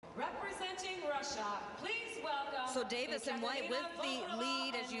Russia, please welcome. So Davis and White with the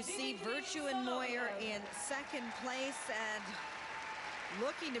lead, as you see, Virtue and Moyer in second place and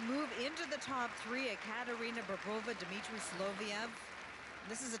looking to move into the top three. Ekaterina Bobrova, Dmitri Soloviev.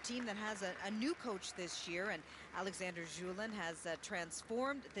 This is a team that has a new coach this year, and Alexander Julin has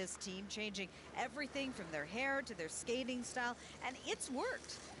transformed this team, changing everything from their hair to their skating style, and it's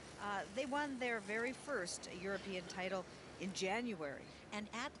worked. They won their very first European title in January. And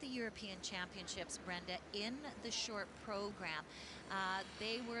at the European Championships, Brenda, in the short program,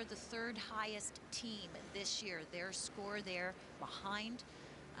 they were the third highest team this year. Their score there behind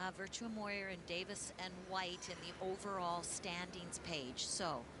Virtue and Moyer and Davis and White in the overall standings page.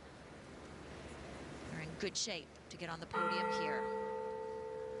 So they're in good shape to get on the podium here.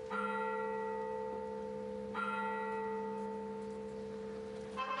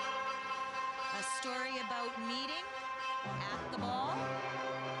 A story about meeting at the ball.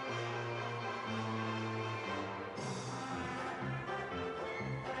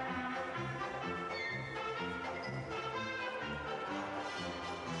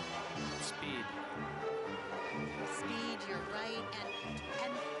 Speed, you're right,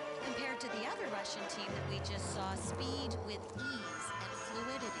 and compared to the other Russian team that we just saw, speed with ease and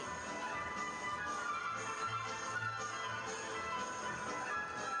fluidity.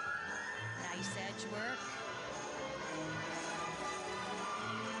 Nice edge work.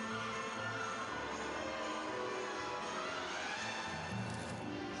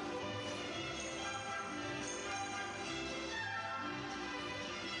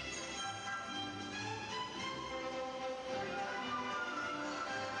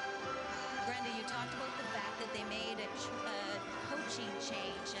 You talked about the fact that they made a coaching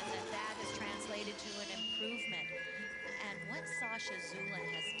change and that has translated to an improvement. And what Sasha Zulin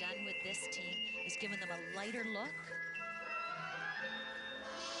has done with this team is given them a lighter look.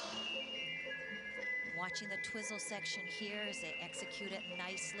 Watching the twizzle section here as they execute it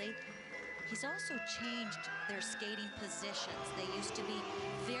nicely. He's also changed their skating positions. They used to be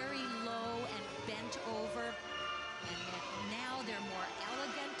very low and bent over. And now they're more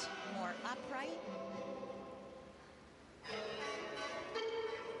elegant, more upright.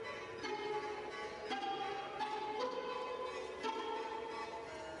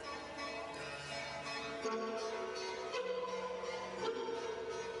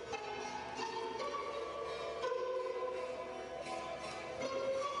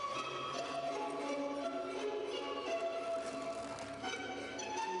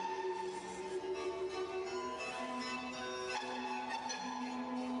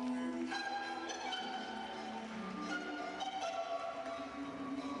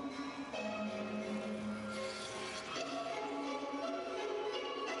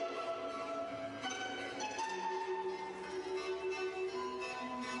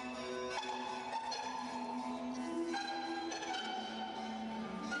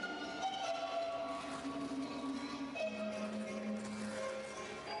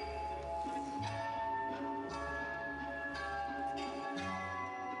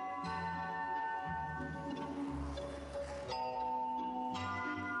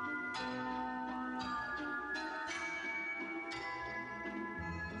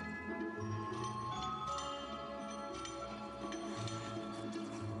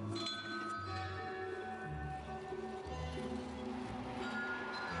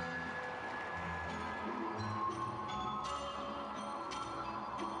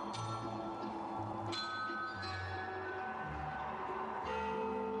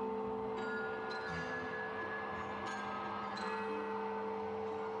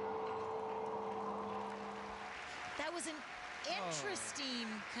 That was an interesting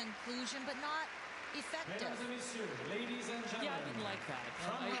conclusion, but not effective. Ladies and gentlemen. Yeah, I didn't like that.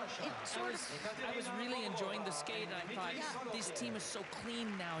 I was really enjoying the skate. I thought this team is so clean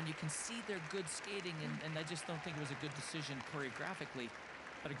now, and you can see their good skating, and I just don't think it was a good decision choreographically,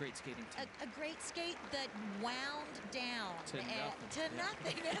 but a great skating team. A great skate that wound down to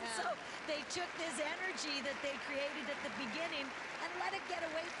nothing. And so they took this energy that they created at the beginning and let it get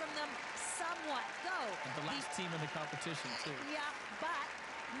away from them somewhat. And the last team in the competition, too. Yeah, but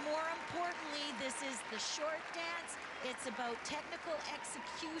more importantly, this is the short dance. It's about technical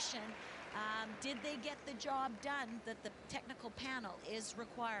execution. Did they get the job done that the technical panel is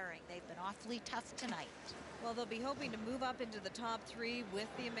requiring? They've been awfully tough tonight. Well, they'll be hoping to move up into the top three with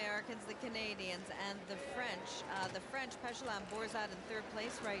the Americans, the Canadians, and the French. The French, Pechelam Borzad in third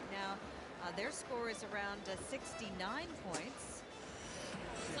place right now. Their score is around 69 points.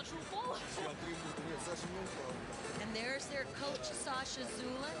 And there's their coach, Sasha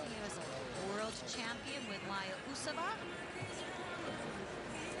Zulin. He was a world champion with Maya Usova.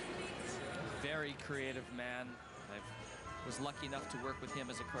 Very creative man. I was lucky enough to work with him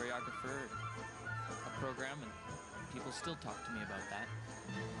as a choreographer, a program, and people still talk to me about that.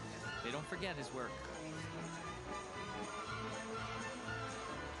 They don't forget his work.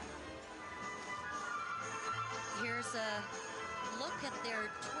 Here's a look at their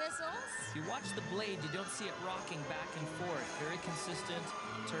twizzles. If you watch the blade, you don't see it rocking back and forth. Very consistent,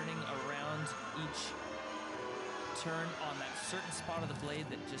 turning around each turn on that certain spot of the blade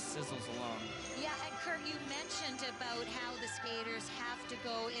that just sizzles along. Yeah, and Kurt, you mentioned about how the skaters have to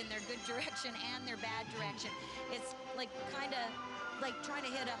go in their good direction and their bad direction. It's like kind of like trying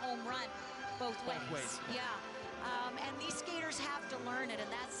to hit a home run both ways. Yeah. And these skaters have to learn it, and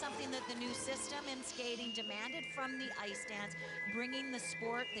that's something that the new system in skating demanded from the ice dance, bringing the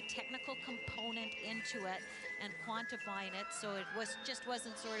sport, the technical component into it, and quantifying it, so it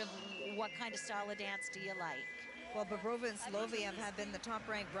wasn't sort of what kind of style of dance do you like. Well, Bobrova and Soloviev have been the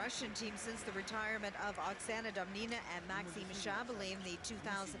top-ranked Russian team since the retirement of Oksana Domnina and Maxim Shabalin, the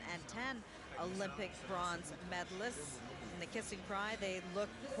 2010 Olympic bronze medalists. In the Kiss and Cry, they look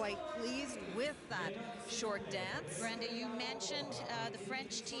quite pleased with that short dance. Brenda, you mentioned the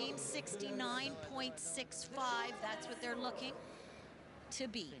French team, 69.65. That's what they're looking to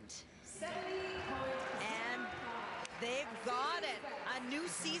beat. And they've got it. A new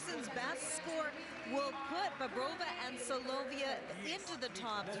season's best score will put Bobrova and Soloviev into the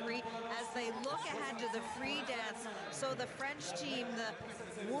top 3 as they look ahead to the free dance. So the French team, the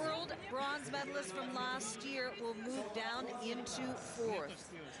world bronze medalist from last year, will move down into 4th.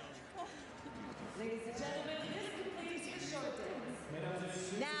 Ladies and gentlemen, this completes your short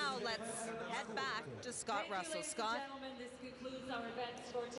dance. Now let's head back to Scott Russell. Scott? Ladies and gentlemen, this concludes our event for today.